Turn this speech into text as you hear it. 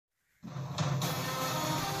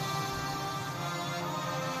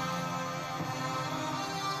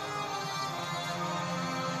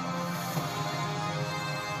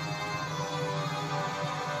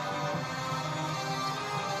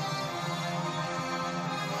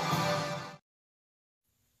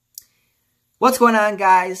What's going on,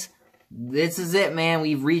 guys? This is it, man.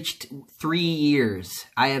 We've reached 3 years.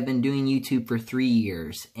 I have been doing YouTube for 3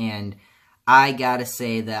 years, and I gotta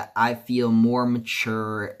say that I feel more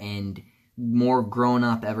mature and more grown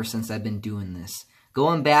up ever since I've been doing this.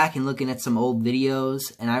 Going back and looking at some old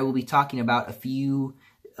videos, and I will be talking about a few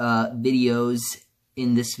videos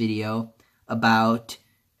in this video about,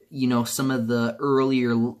 you know, some of the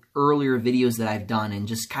earlier videos that I've done, and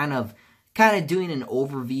just kind of doing an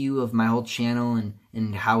overview of my whole channel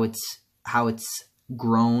and how it's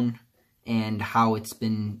grown and how it's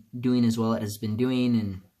been doing as well as it's been doing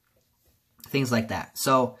and things like that.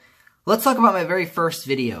 So let's talk about my very first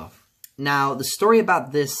video. Now, the story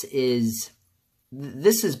about this is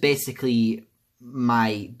basically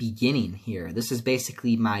my beginning here. This is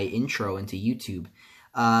basically my intro into YouTube.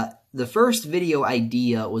 The first video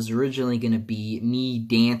idea was originally going to be me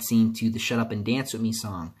dancing to the Shut Up and Dance With Me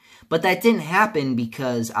song. But that didn't happen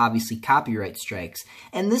because, obviously, copyright strikes.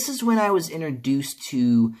 And this is when I was introduced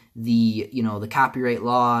to the copyright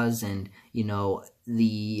laws and, the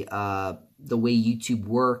way YouTube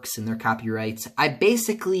works and their copyrights.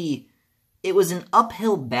 It was an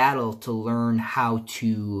uphill battle to learn how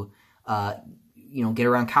to, get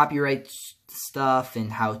around copyright stuff and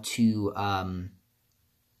how to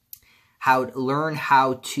learn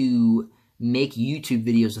how to make YouTube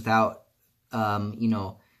videos without,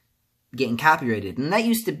 getting copyrighted. And that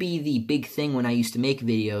used to be the big thing when I used to make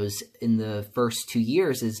videos in the first 2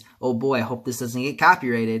 years is, oh boy, I hope this doesn't get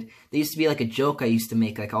copyrighted. There used to be like a joke I used to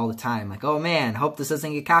make like all the time, like, oh man, hope this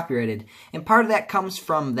doesn't get copyrighted. And part of that comes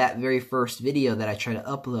from that very first video that I tried to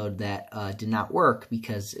upload that did not work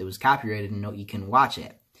because it was copyrighted and you can watch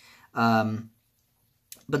it.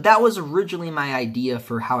 But that was originally my idea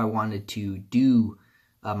for how I wanted to do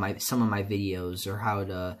some of my videos, or how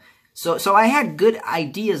to... So I had good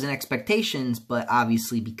ideas and expectations, but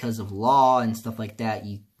obviously because of law and stuff like that,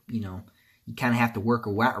 you kind of have to work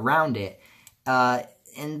around it.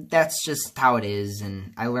 And that's just how it is.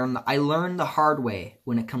 And I learned the hard way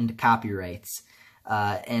when it comes to copyrights.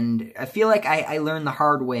 And I feel like I learned the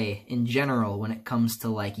hard way in general when it comes to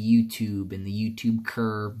like YouTube and the YouTube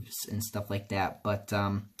curves and stuff like that. But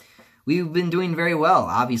we've been doing very well.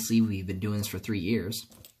 Obviously, we've been doing this for 3 years.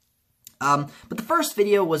 But the first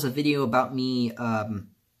video was a video about me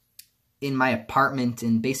in my apartment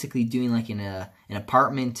and basically doing like an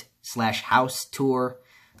apartment/house tour.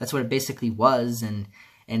 That's what it basically was, and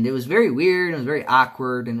it was very weird, and it was very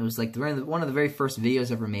awkward, and it was like one of the very first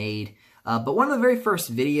videos I ever made. But one of the very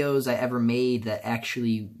first videos I ever made that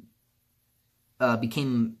actually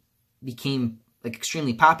became like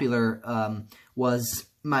extremely popular was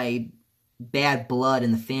my Bad Blood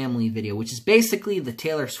in the Family video, which is basically the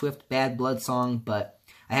Taylor Swift Bad Blood song, but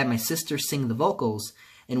I had my sister sing the vocals,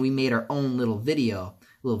 and we made our own little video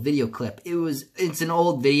clip. It's an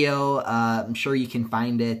old video. I'm sure you can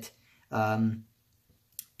find it.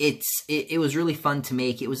 It was really fun to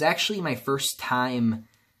make. It was actually my first time,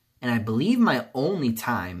 and I believe my only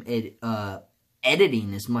time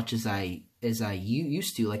editing as much as I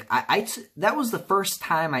used to. Like that was the first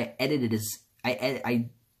time I edited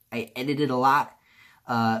I edited a lot.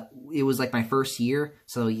 It was like my first year,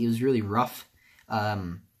 so it was really rough.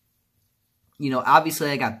 Obviously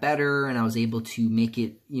I got better, and I was able to make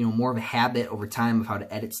it, more of a habit over time of how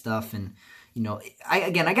to edit stuff. And,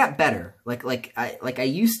 I got better. Like I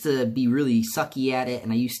used to be really sucky at it,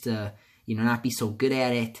 and I used to, not be so good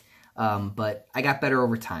at it. But I got better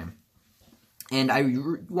over time. And I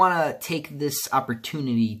want to take this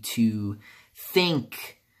opportunity to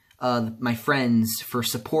thank my friends for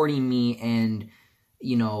supporting me and,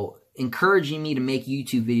 encouraging me to make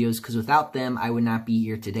YouTube videos, because without them, I would not be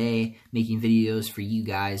here today making videos for you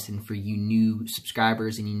guys and for you new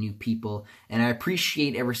subscribers and you new people. And I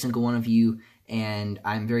appreciate every single one of you, and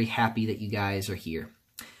I'm very happy that you guys are here.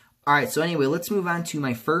 Alright, so anyway, let's move on to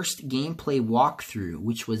my first gameplay walkthrough,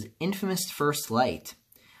 which was Infamous First Light.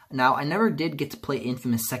 Now, I never did get to play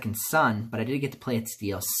Infamous Second Son, but I did get to play its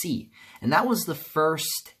DLC. And that was the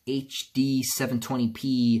first HD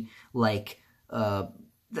 720p, like,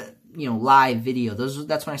 live video.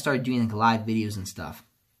 That's when I started doing, like, live videos and stuff.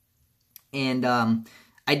 And,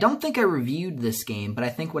 I don't think I reviewed this game, but I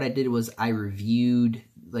think what I did was I reviewed,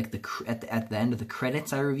 like, at the end of the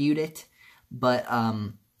credits, I reviewed it. But,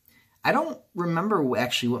 I don't remember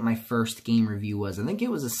actually what my first game review was. I think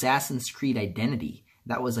it was Assassin's Creed Identity.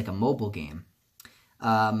 That was like a mobile game.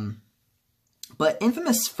 But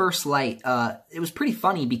Infamous First Light, it was pretty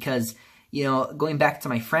funny because, going back to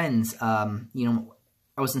my friends, I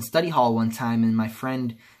I was in study hall one time, and my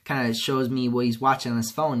friend kind of shows me what he's watching on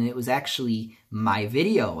his phone, and it was actually my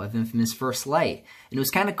video of Infamous First Light. And it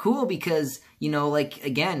was kind of cool because, you know, like,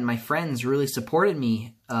 again, my friends really supported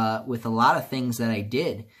me with a lot of things that I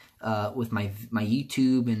did with my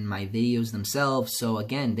YouTube and my videos themselves. So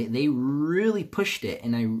again, they really pushed it,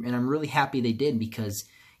 and I'm really happy they did, because,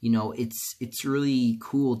 you know, it's really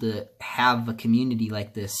cool to have a community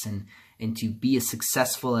like this and to be as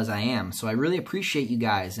successful as I am. So I really appreciate you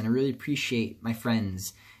guys, and I really appreciate my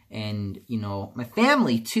friends, and, you know, my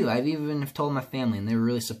family too. I've even told my family, and they were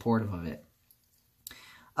really supportive of it.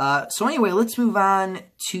 So anyway, let's move on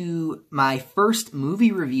to my first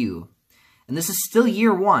movie review. And this is still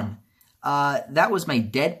year one. That was my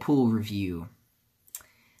Deadpool review.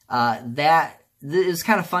 It was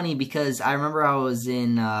kind of funny because I remember I was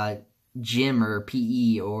in gym or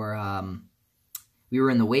PE, or we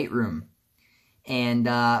were in the weight room. And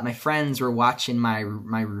my friends were watching my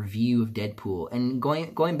review of Deadpool. And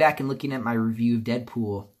going back and looking at my review of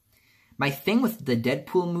Deadpool, my thing with the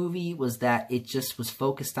Deadpool movie was that it just was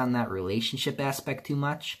focused on that relationship aspect too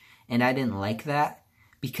much. And I didn't like that,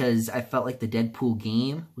 because I felt like the Deadpool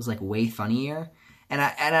game was like way funnier. And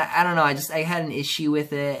I don't know, I had an issue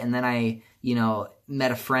with it. And then I, you know,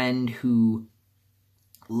 met a friend who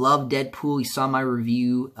loved Deadpool. He saw my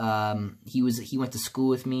review. He went to school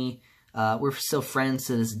with me. We're still friends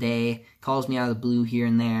to this day. Calls me out of the blue here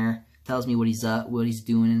and there. Tells me what he's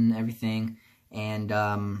doing and everything. And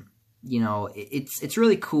you know, it's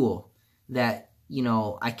really cool that, you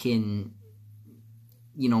know, I can,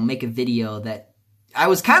 you know, make a video that I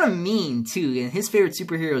was kind of mean too. And his favorite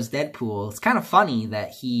superhero is Deadpool. It's kind of funny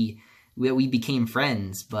that we became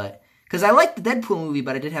friends, but because I liked the Deadpool movie,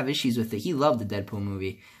 but I did have issues with it. He loved the Deadpool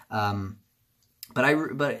movie. But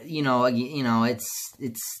you know,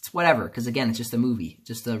 it's whatever, because again, it's just a movie,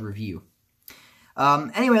 just a review.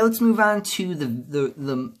 Anyway, let's move on to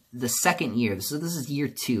the second year. So this is year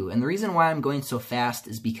 2, and the reason why I'm going so fast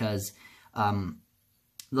is because the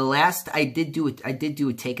last I did do a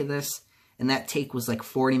take of this, and that take was like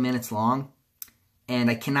 40 minutes long, and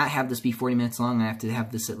I cannot have this be 40 minutes long. I have to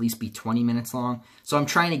have this at least be 20 minutes long. So I'm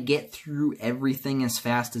trying to get through everything as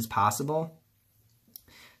fast as possible.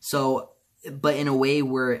 So, but in a way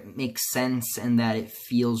where it makes sense and that it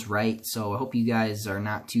feels right. So I hope you guys are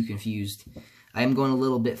not too confused. I am going a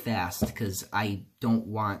little bit fast because I don't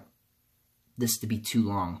want this to be too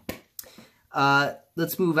long.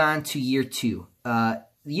 Let's move on to year 2.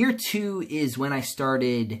 Year 2 is when I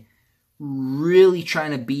started really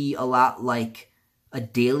trying to be a lot like a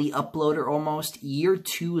daily uploader almost. Year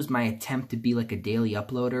 2 was my attempt to be like a daily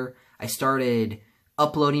uploader. I started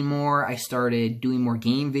uploading more. I started doing more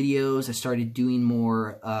game videos. I started doing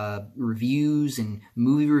more reviews and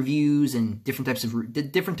movie reviews and different types of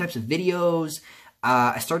videos.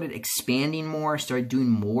 I started expanding more. I started doing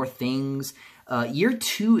more things. Year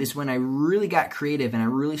 2 is when I really got creative and I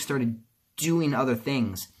really started doing other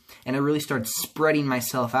things, and I really started spreading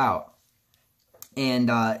myself out.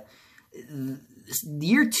 And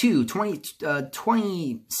year 2,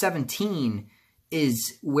 2017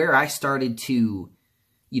 is where I started to,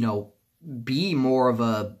 you know, be more of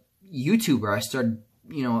a YouTuber. I started,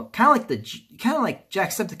 you know, kind of like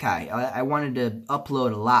Jacksepticeye. I wanted to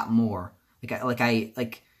upload a lot more.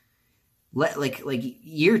 Like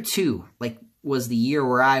year 2, like, was the year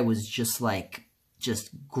where I was just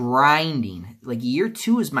grinding. Like, year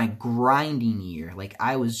 2 is my grinding year. Like,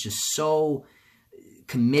 I was just so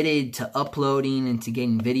committed to uploading and to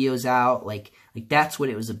getting videos out. Like that's what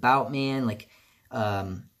it was about, man. Like,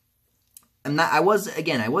 I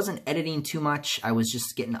wasn't editing too much. I was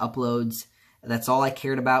just getting uploads. That's all I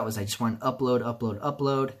cared about, was I just wanted to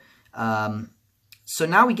upload. So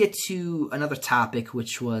now we get to another topic,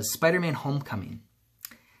 which was Spider-Man Homecoming.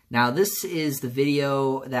 Now, this is the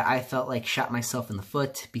video that I felt like shot myself in the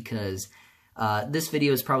foot, because this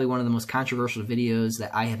video is probably one of the most controversial videos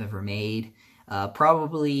that I have ever made.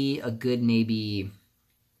 Probably a good maybe,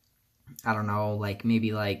 I don't know,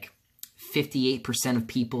 maybe 58% of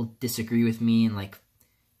people disagree with me, and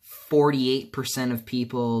 48% of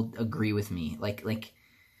people agree with me.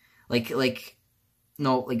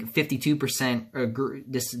 No,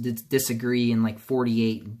 52% disagree, and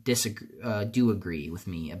 48 do agree with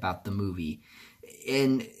me about the movie.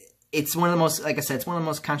 And it's one of the most, like I said, it's one of the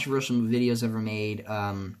most controversial videos ever made.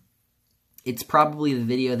 It's probably the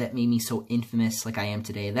video that made me so infamous like I am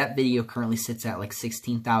today. That video currently sits at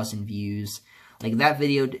 16,000 views. That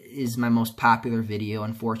video is my most popular video,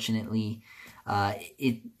 unfortunately.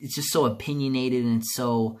 It's just so opinionated and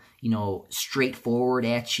so, straightforward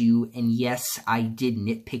at you. And yes, I did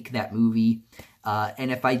nitpick that movie.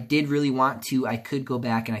 And if I did really want to, I could go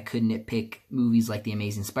back and I could nitpick movies like the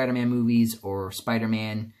Amazing Spider-Man movies or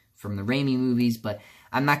Spider-Man from the Raimi movies, but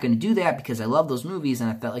I'm not going to do that because I love those movies and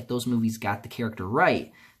I felt like those movies got the character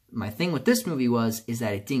right. My thing with this movie is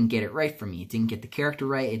that it didn't get it right for me. It didn't get the character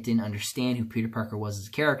right. It didn't understand who Peter Parker was as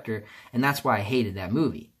a character, and that's why I hated that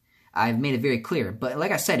movie. I've made it very clear. But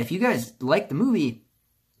like I said, if you guys like the movie,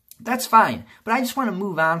 that's fine. But I just want to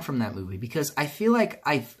move on from that movie because I feel like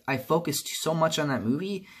I focused so much on that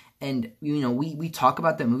movie, and you know, we talk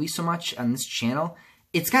about that movie so much on this channel.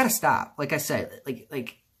 It's got to stop. Like I said,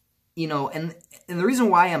 like you know, and the reason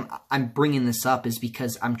why I'm bringing this up is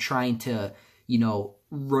because I'm trying to, you know,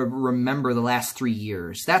 remember the last 3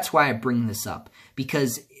 years. That's why I bring this up,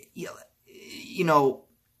 because you know,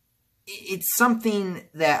 it's something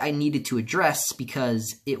that I needed to address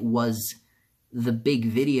because it was the big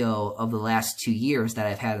video of the last 2 years that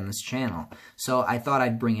I've had on this channel. So I thought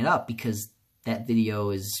I'd bring it up because that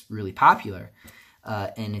video is really popular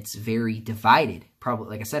and it's very divided. Probably,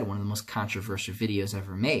 like I said, one of the most controversial videos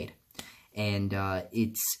ever made. And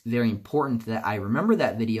it's very important that I remember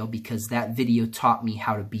that video because that video taught me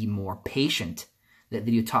how to be more patient. That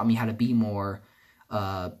video taught me how to be more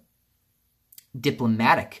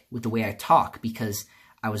diplomatic with the way I talk, because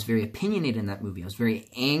I was very opinionated in that movie. I was very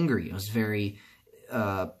angry. I was very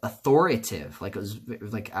authoritative. Like, it was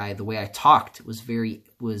like the way I talked was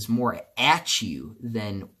more at you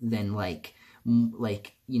than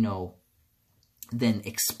you know, than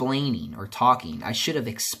explaining or talking. I should have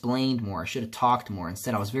explained more. I should have talked more.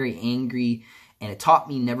 Instead, I was very angry, and it taught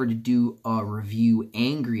me never to do a review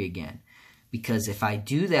angry again. Because if I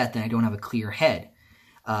do that, then I don't have a clear head,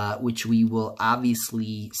 which we will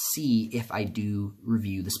obviously see if I do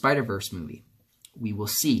review the Spider-Verse movie. We will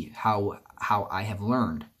see how I have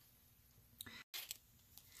learned.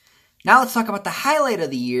 Now let's talk about the highlight of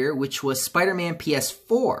the year, which was Spider-Man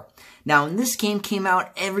PS4. Now, when this game came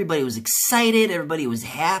out, everybody was excited. Everybody was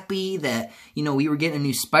happy that, you know, we were getting a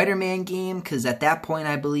new Spider-Man game, because at that point,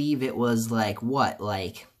 I believe it was like, what,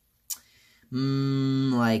 like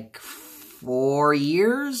 4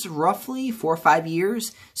 years, roughly, 4 or 5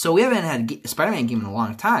 years. So we haven't had a Spider-Man game in a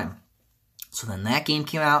long time. So then that game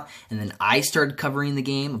came out, and then I started covering the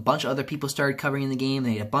game. A bunch of other people started covering the game.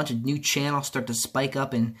 They had a bunch of new channels start to spike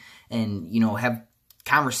up and you know, have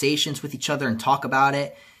conversations with each other and talk about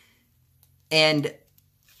it. And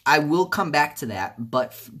I will come back to that,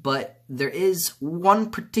 but there is one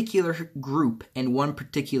particular group and one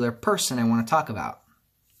particular person I want to talk about.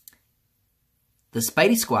 The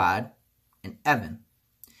Spidey Squad and Evan.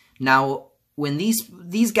 Now, when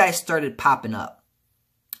these guys started popping up,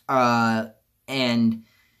 and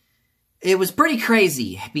it was pretty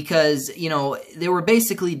crazy because, you know, they were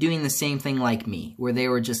basically doing the same thing like me, where they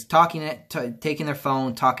were just taking their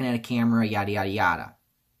phone, talking at a camera, yada, yada, yada.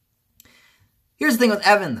 Here's the thing with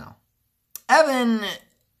Evan, though. Evan,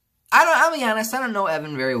 I'll be honest, I don't know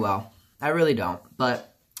Evan very well. I really don't.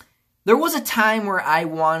 But there was a time where I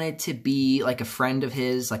wanted to be like a friend of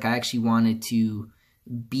his. Like, I actually wanted to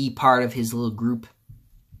be part of his little group.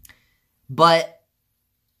 But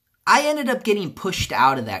I ended up getting pushed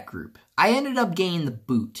out of that group. I ended up getting the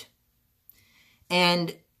boot.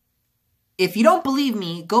 And if you don't believe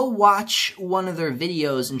me, go watch one of their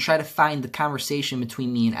videos and try to find the conversation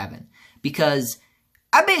between me and Evan. Because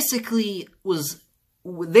I basically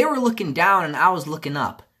they were looking down and I was looking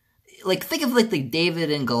up. Like, think of like the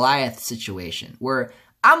David and Goliath situation, where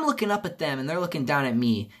I'm looking up at them and they're looking down at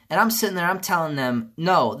me. And I'm sitting there, I'm telling them,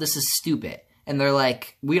 no, this is stupid. And they're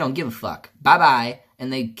like, we don't give a fuck. Bye-bye.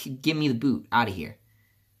 And they give me the boot out of here.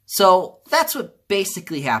 So that's what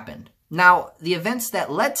basically happened. Now, the events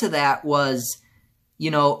that led to that was,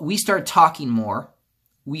 you know, we started talking more.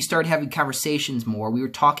 We started having conversations more. We were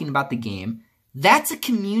talking about the game. That's a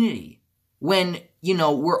community. When, you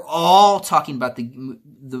know, we're all talking about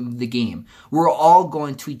the game. We're all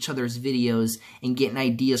going to each other's videos and getting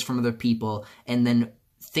ideas from other people and then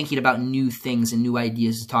thinking about new things and new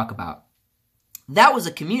ideas to talk about. That was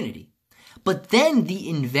a community. But then the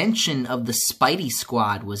invention of the Spidey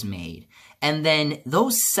Squad was made. And then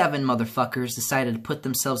those 7 motherfuckers decided to put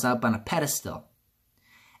themselves up on a pedestal.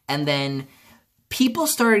 And then people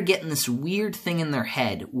started getting this weird thing in their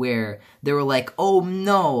head where they were like, oh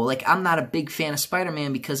no, like, I'm not a big fan of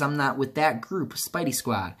Spider-Man because I'm not with that group, Spidey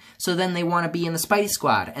Squad. So then they want to be in the Spidey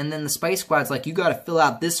Squad. And then the Spidey Squad's like, you got to fill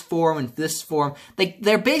out this form and this form.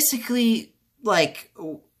 They're basically like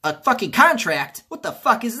a fucking contract. What the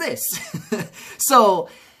fuck is this? So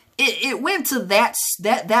it went to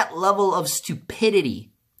that level of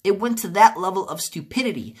stupidity. It went to that level of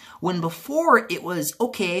stupidity when before it was,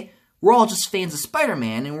 okay, we're all just fans of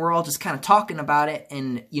Spider-Man, and we're all just kind of talking about it,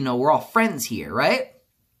 and, you know, we're all friends here, right?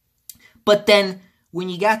 But then, when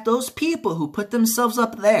you got those people who put themselves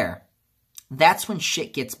up there, that's when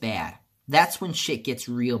shit gets bad. That's when shit gets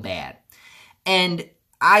real bad. And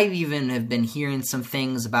I even have been hearing some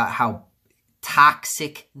things about how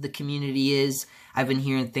toxic the community is. I've been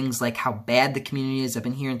hearing things like how bad the community is. I've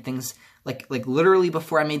been hearing things like literally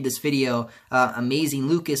before I made this video, Amazing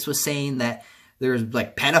Lucas was saying that there's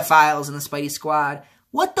like pedophiles in the Spidey Squad.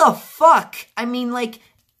 What the fuck? I mean, like,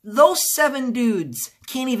 those 7 dudes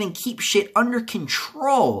can't even keep shit under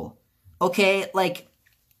control. Okay? Like,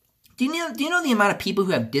 do you know the amount of people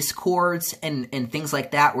who have Discords and things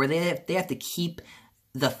like that where they have to keep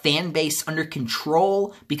the fan base under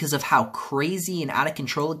control because of how crazy and out of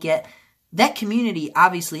control it get? That community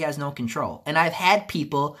obviously has no control. And I've had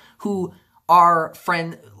people who are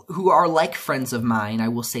like friends of mine. I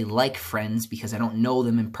will say like friends because I don't know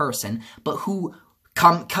them in person, but who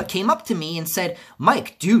came up to me and said,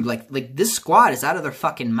 "Mike, dude, like this squad is out of their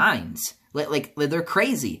fucking minds. Like they're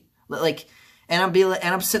crazy." Like, and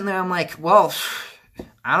I'm sitting there, I'm like, well,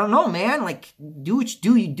 I don't know, man. Like, do what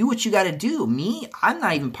you gotta do. Me, I'm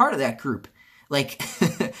not even part of that group. Like,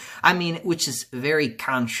 I mean, which is very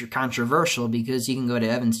controversial because you can go to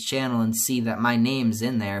Evan's channel and see that my name's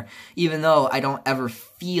in there, even though I don't ever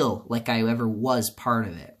feel like I ever was part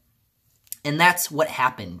of it. And that's what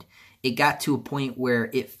happened. It got to a point where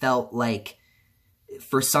it felt like,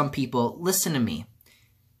 for some people, listen to me.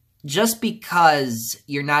 Just because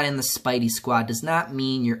you're not in the Spidey Squad does not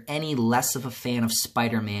mean you're any less of a fan of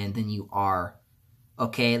Spider-Man than you are.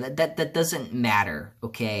 Okay? That doesn't matter,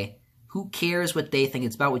 okay? Who cares what they think?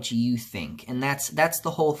 It's about what you think. And that's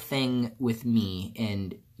the whole thing with me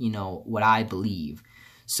and, you know, what I believe.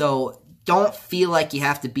 So don't feel like you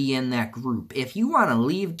have to be in that group. If you want to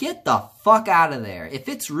leave, get the fuck out of there. If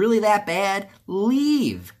it's really that bad,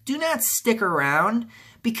 leave. Do not stick around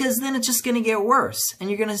because then it's just going to get worse. And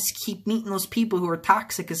you're going to keep meeting those people who are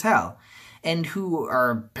toxic as hell and who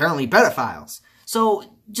are apparently pedophiles.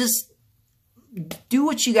 So just do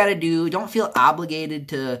what you got to do. Don't feel obligated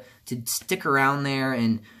to stick around there.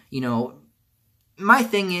 And, you know, my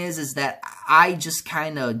thing is that I just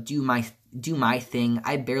kind of do my thing.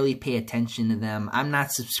 I barely pay attention to them. I'm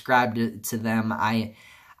not subscribed to them. I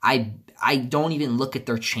don't even look at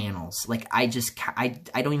their channels. Like, I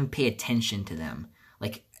don't even pay attention to them.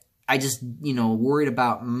 Like, I just, you know, worried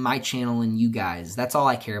about my channel and you guys. That's all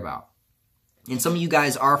I care about. And some of you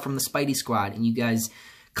guys are from the Spidey Squad, and you guys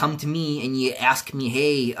come to me and you ask me,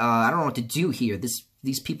 hey, I don't know what to do here.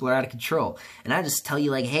 These people are out of control. And I just tell you,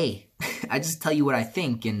 like, hey, I just tell you what I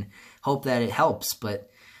think and hope that it helps. But,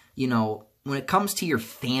 you know, when it comes to your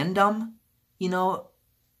fandom, you know,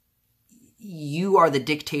 you are the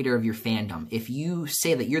dictator of your fandom. If you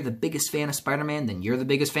say that you're the biggest fan of Spider-Man, then you're the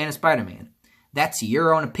biggest fan of Spider-Man. That's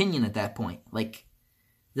your own opinion at that point. Like,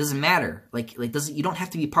 it doesn't matter. You don't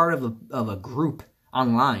have to be part of a group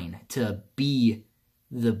online to be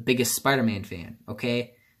the biggest Spider-Man fan,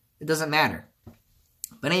 okay? It doesn't matter.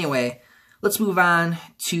 But anyway, let's move on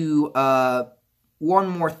to one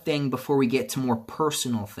more thing before we get to more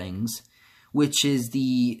personal things, which is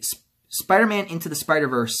the Spider-Man Into the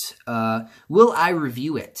Spider-Verse. Will I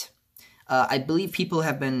review it? I believe people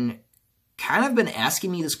have been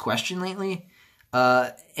asking me this question lately.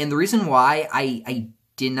 And the reason why I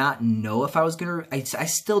did not know if I was going to... I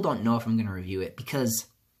still don't know if I'm going to review it because...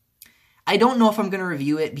 I don't know if I'm going to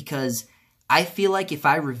review it because I feel like if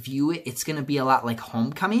I review it, it's going to be a lot like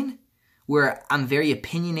Homecoming, where I'm very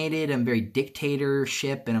opinionated, I'm very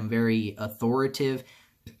dictatorship, and I'm very authoritative.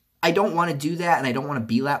 I don't want to do that, and I don't want to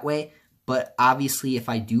be that way, but obviously if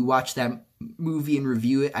I do watch that movie and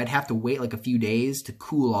review it, I'd have to wait like a few days to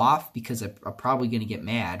cool off because I'm probably going to get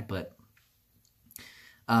mad, but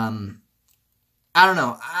I don't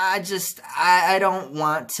know. I don't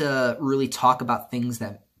want to really talk about things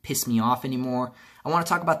that piss me off anymore. I want to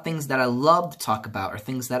talk about things that I love to talk about or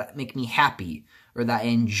things that make me happy or that I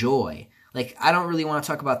enjoy. Like, I don't really want to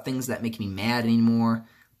talk about things that make me mad anymore,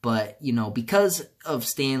 but, you know, because of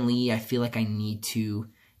Stan Lee, I feel like I need to,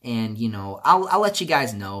 and, you know, I'll let you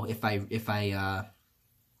guys know if I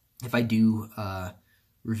do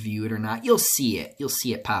review it or not. You'll see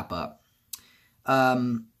it pop up.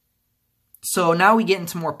 So now we get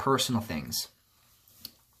into more personal things.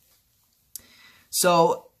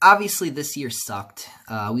 So, obviously, this year sucked.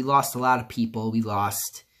 We lost a lot of people. We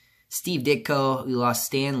lost Steve Ditko. We lost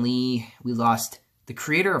Stan Lee. We lost the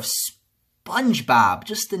creator of SpongeBob,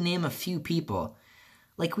 just to name a few people.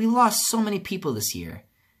 Like, we lost so many people this year.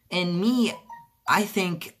 And me, I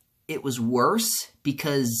think it was worse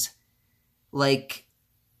because, like,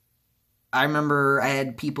 I remember I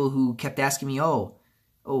had people who kept asking me,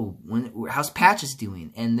 how's Patches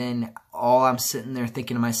doing? And then all I'm sitting there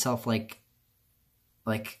thinking to myself, like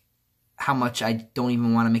how much I don't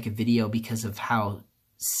even want to make a video because of how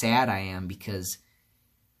sad I am. Because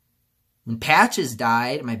when Patches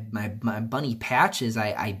died, my bunny Patches,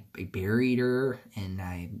 I buried her, and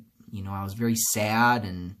I was very sad,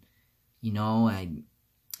 and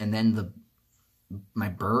and then my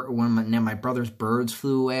brother's birds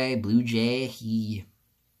flew away. Blue Jay, he's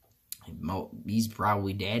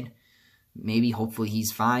probably dead. Maybe, hopefully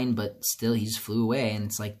he's fine, but still he just flew away, and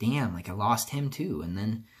it's like, damn, like I lost him too. And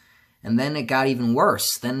then it got even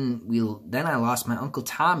worse. Then I lost my Uncle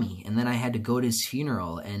Tommy, and then I had to go to his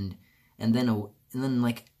funeral, and then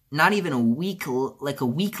like not even a week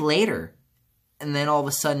later, and then all of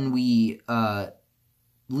a sudden we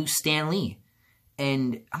lose Stan Lee.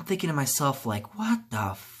 And I'm thinking to myself, like, what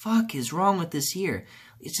the fuck is wrong with this year?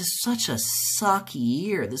 It's just such a sucky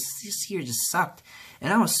year. This year just sucked.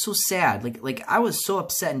 And I was so sad. Like I was so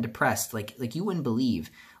upset and depressed. Like you wouldn't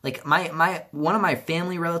believe. Like one of my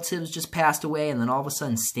family relatives just passed away, and then all of a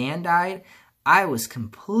sudden Stan died. I was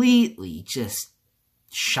completely just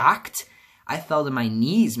shocked. I fell to my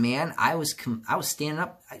knees, man. I was standing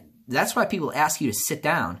up. That's why people ask you to sit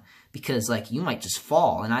down, because like you might just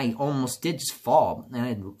fall, and I almost did just fall, and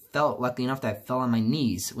I felt lucky enough that I fell on my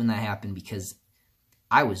knees when that happened, because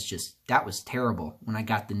that was terrible when I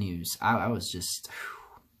got the news. I was just,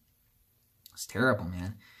 it was terrible,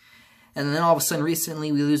 man. And then all of a sudden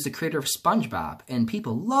recently we lose the creator of SpongeBob, and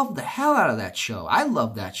people love the hell out of that show. I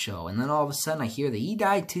love that show, and then all of a sudden I hear that he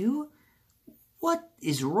died too. What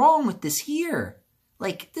is wrong with this year?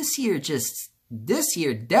 Like this year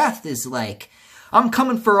death is like, I'm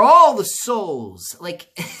coming for all the souls. Like,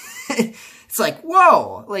 it's like,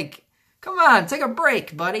 whoa, like, come on, take a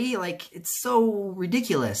break, buddy. Like, it's so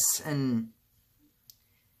ridiculous. And,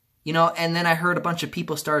 and then I heard a bunch of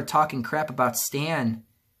people started talking crap about Stan,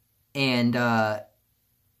 and I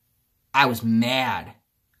was mad.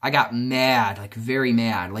 I got mad, like, very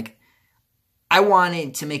mad. Like, I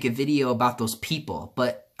wanted to make a video about those people,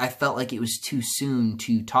 but I felt like it was too soon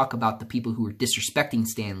to talk about the people who were disrespecting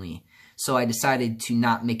Stan Lee. So I decided to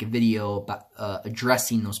not make a video about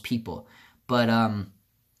addressing those people. But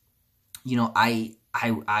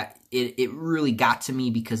it really got to me,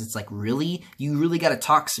 because it's like, really? You really got to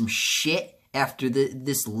talk some shit after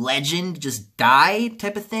this legend just died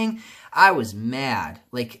type of thing? I was mad.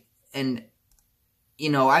 Like, and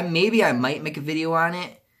I might make a video on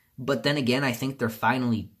it, but then again, I think they're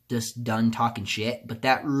finally just done talking shit. But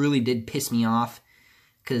that really did piss me off.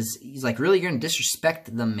 Because he's like, really, you're going to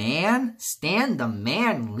disrespect the man? Stan the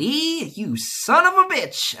man Lee? You son of a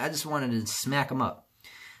bitch! I just wanted to smack him up.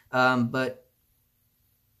 But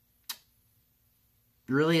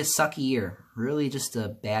really a sucky year. Really just a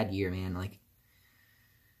bad year, man. Like,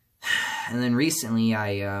 and then recently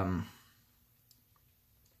I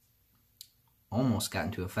almost got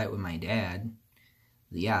into a fight with my dad.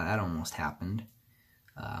 Yeah, that almost happened.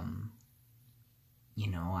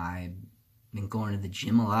 I've been going to the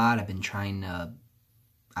gym a lot. I've been trying to,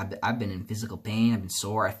 I've been in physical pain. I've been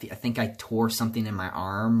sore. I think I tore something in my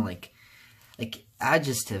arm. Like I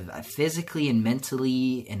just have, physically and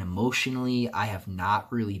mentally and emotionally, I have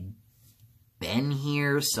not really been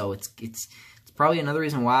here. So it's probably another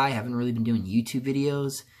reason why I haven't really been doing YouTube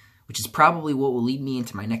videos, which is probably what will lead me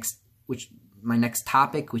into my next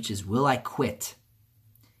topic, which is, will I quit?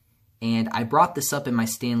 And I brought this up in my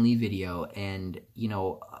Stan Lee video, and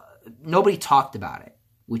nobody talked about it,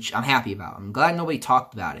 which I'm happy about. I'm glad nobody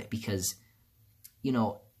talked about it, because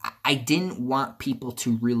I didn't want people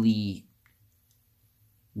to really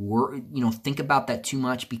think about that too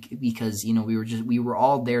much, because we were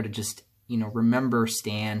all there to just remember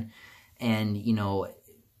Stan, and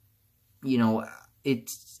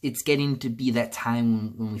it's getting to be that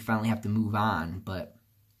time when we finally have to move on.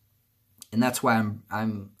 And that's why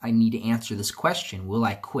I need to answer this question: will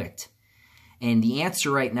I quit? And the answer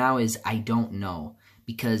right now is I don't know,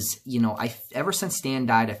 because ever since Stan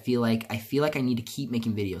died, I feel like I need to keep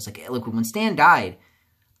making videos. Like, look, when Stan died,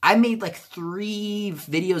 I made like 3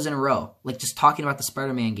 videos in a row, like just talking about the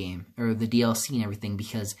Spider-Man game or the DLC and everything,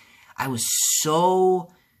 because I was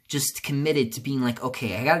so just committed to being like,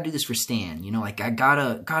 okay, I gotta do this for Stan. Like I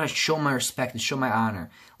gotta show my respect and show my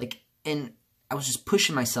honor. Like, and I was just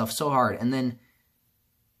pushing myself so hard, and then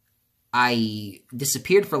I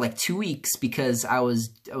disappeared for like 2 weeks because I was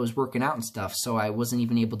working out and stuff, so I wasn't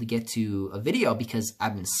even able to get to a video because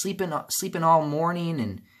I've been sleeping all morning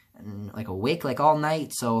and like awake like all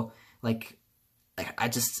night. So like I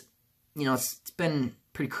just it's been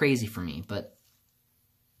pretty crazy for me. But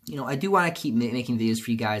you know, I do want to keep making videos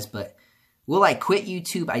for you guys, but will I quit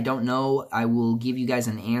YouTube? I don't know. I will give you guys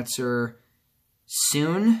an answer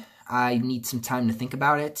soon. I need some time to think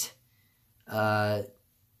about it. And,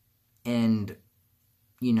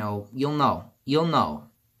 you know, you'll know. You'll know.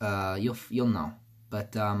 You'll know.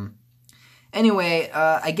 But, anyway,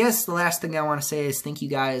 I guess the last thing I want to say is thank you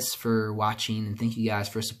guys for watching, and thank you guys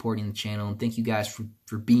for supporting the channel, and thank you guys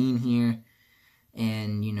for being here,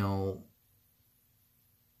 and, you know,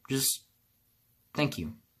 just thank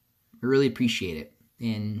you. I really appreciate it.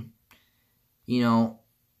 And, you know,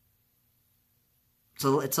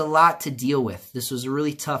 so it's a lot to deal with. This was a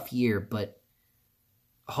really tough year, but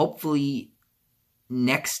hopefully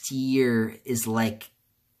next year is like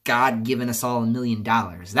God giving us all $1 million.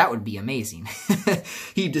 That would be amazing.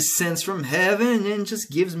 He descends from heaven and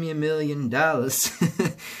just gives me $1 million.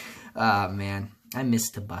 Oh, man. I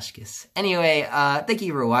miss Tobuscus. Anyway, thank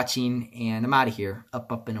you for watching, and I'm out of here.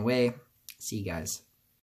 Up, and away. See you guys.